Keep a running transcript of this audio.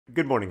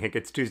Good morning, Hank.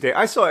 It's Tuesday.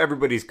 I saw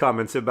everybody's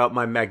comments about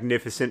my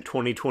magnificent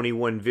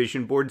 2021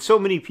 vision board. So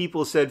many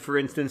people said, for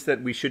instance,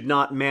 that we should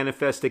not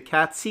manifest a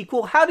Cat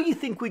sequel. How do you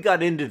think we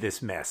got into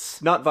this mess?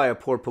 Not via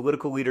poor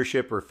political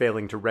leadership or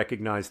failing to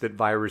recognize that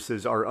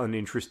viruses are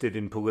uninterested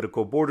in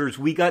political borders.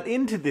 We got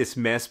into this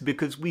mess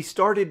because we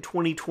started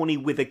 2020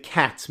 with a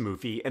Cats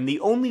movie, and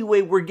the only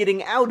way we're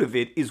getting out of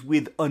it is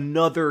with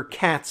another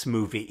Cats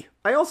movie.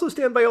 I also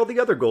stand by all the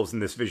other goals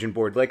in this vision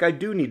board. Like, I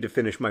do need to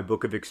finish my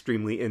book of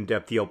extremely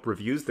in-depth Yelp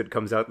reviews that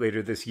comes out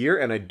later this year,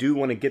 and I do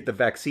want to get the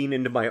vaccine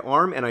into my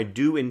arm, and I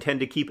do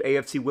intend to keep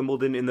AFC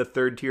Wimbledon in the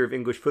third tier of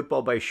English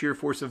football by sheer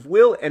force of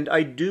will, and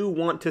I do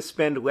want to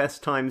spend less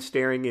time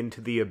staring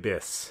into the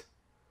abyss.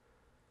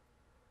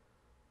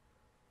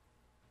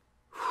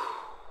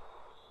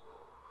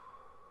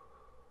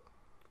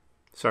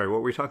 Sorry, what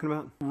were we talking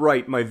about?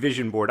 Right, my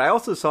vision board. I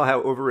also saw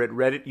how over at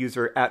Reddit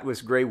user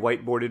Atlas Gray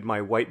whiteboarded my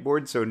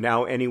whiteboard, so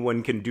now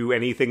anyone can do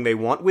anything they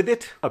want with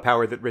it. A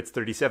power that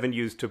Ritz37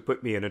 used to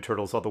put me in a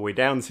Turtles All the Way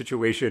Down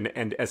situation,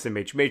 and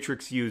SMH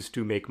Matrix used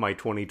to make my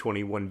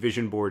 2021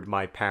 vision board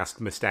my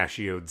past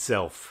mustachioed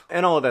self.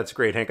 And all of that's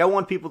great, Hank. I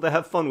want people to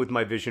have fun with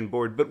my vision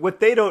board, but what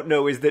they don't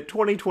know is that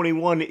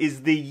 2021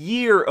 is the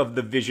year of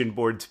the vision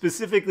board,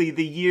 specifically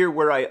the year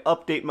where I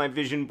update my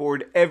vision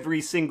board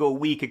every single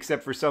week,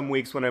 except for some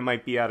weeks when I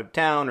might be out of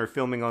town or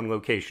filming on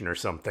location or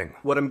something.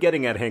 What I'm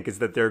getting at, Hank, is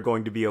that there are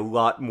going to be a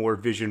lot more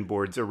vision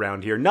boards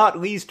around here, not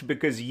least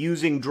because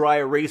using dry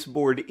erase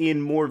board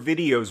in more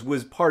videos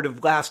was part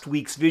of last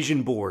week's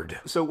vision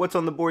board. So what's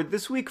on the board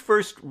this week?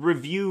 First,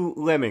 review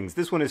Lemmings.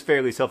 This one is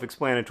fairly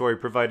self-explanatory,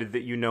 provided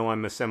that you know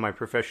I'm a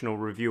semi-professional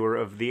reviewer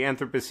of the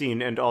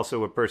Anthropocene and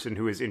also a person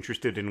who is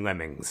interested in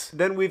lemmings.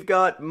 Then we've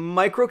got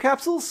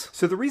microcapsules.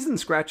 So the reason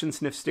scratch and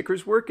sniff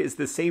stickers work is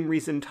the same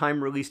reason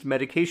time-released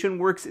medication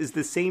works, is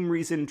the same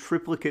reason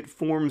triplicate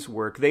forms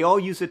work. They all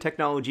use a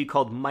technology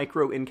called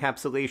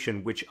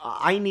microencapsulation, which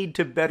I need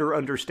to better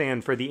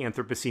understand for the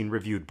Anthropocene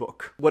reviewed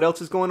book. What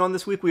else is going on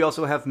this week? We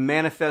also have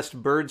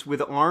Manifest Birds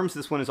with Arms.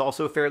 This one is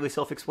also fairly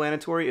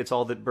self-explanatory. It's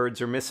all that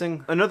birds are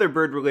missing. Another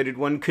bird-related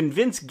one,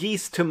 Convince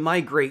Geese to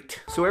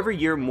Migrate. So every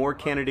year more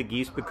Canada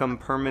geese become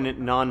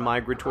permanent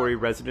non-migratory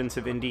residents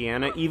of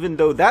Indiana, even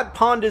though that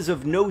pond is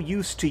of no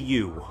use to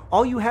you.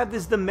 All you have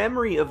is the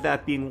memory of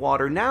that being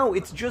water. Now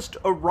it's just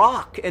a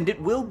rock, and it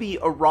will be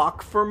a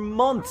rock for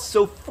months,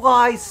 so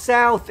fly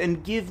south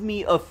and give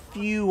me a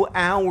few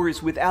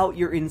hours without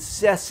your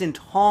incessant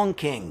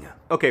honking.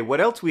 Okay,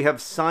 what else? We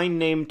have sign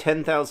name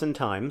 10,000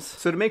 times.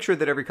 So to make sure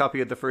that every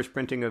copy of the first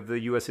printing of the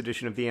US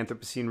edition of the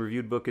Anthropocene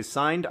Reviewed book is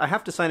signed, I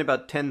have to sign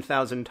about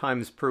 10,000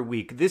 times per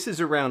week. This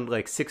is around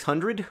like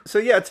 600. So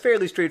yeah, it's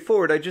fairly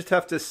straightforward. I just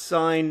have to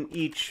sign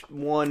each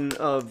one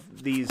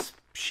of these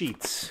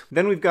sheets.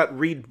 Then we've got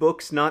read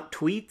books, not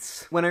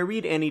tweets. When I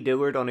read Annie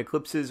Dillard on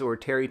eclipses or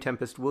Terry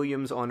Tempest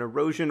Williams on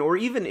erosion, or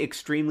even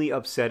extremely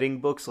upsetting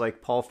books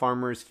like Paul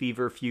Farmer's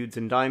Fever, Feuds,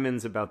 and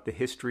Diamonds about the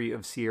history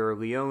of Sierra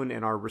Leone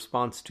and our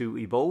response to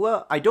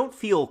Ebola, I don't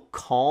feel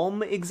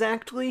calm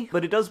exactly,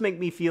 but it does make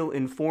me feel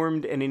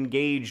informed and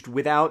engaged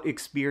without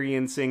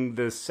experiencing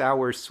the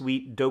sour,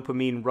 sweet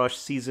dopamine rush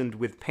seasoned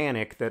with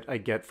panic that I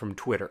get from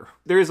Twitter.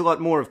 There is a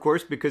lot more, of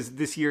course, because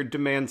this year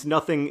demands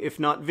nothing if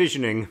not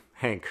visioning.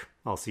 Hank,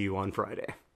 I'll see you on Friday.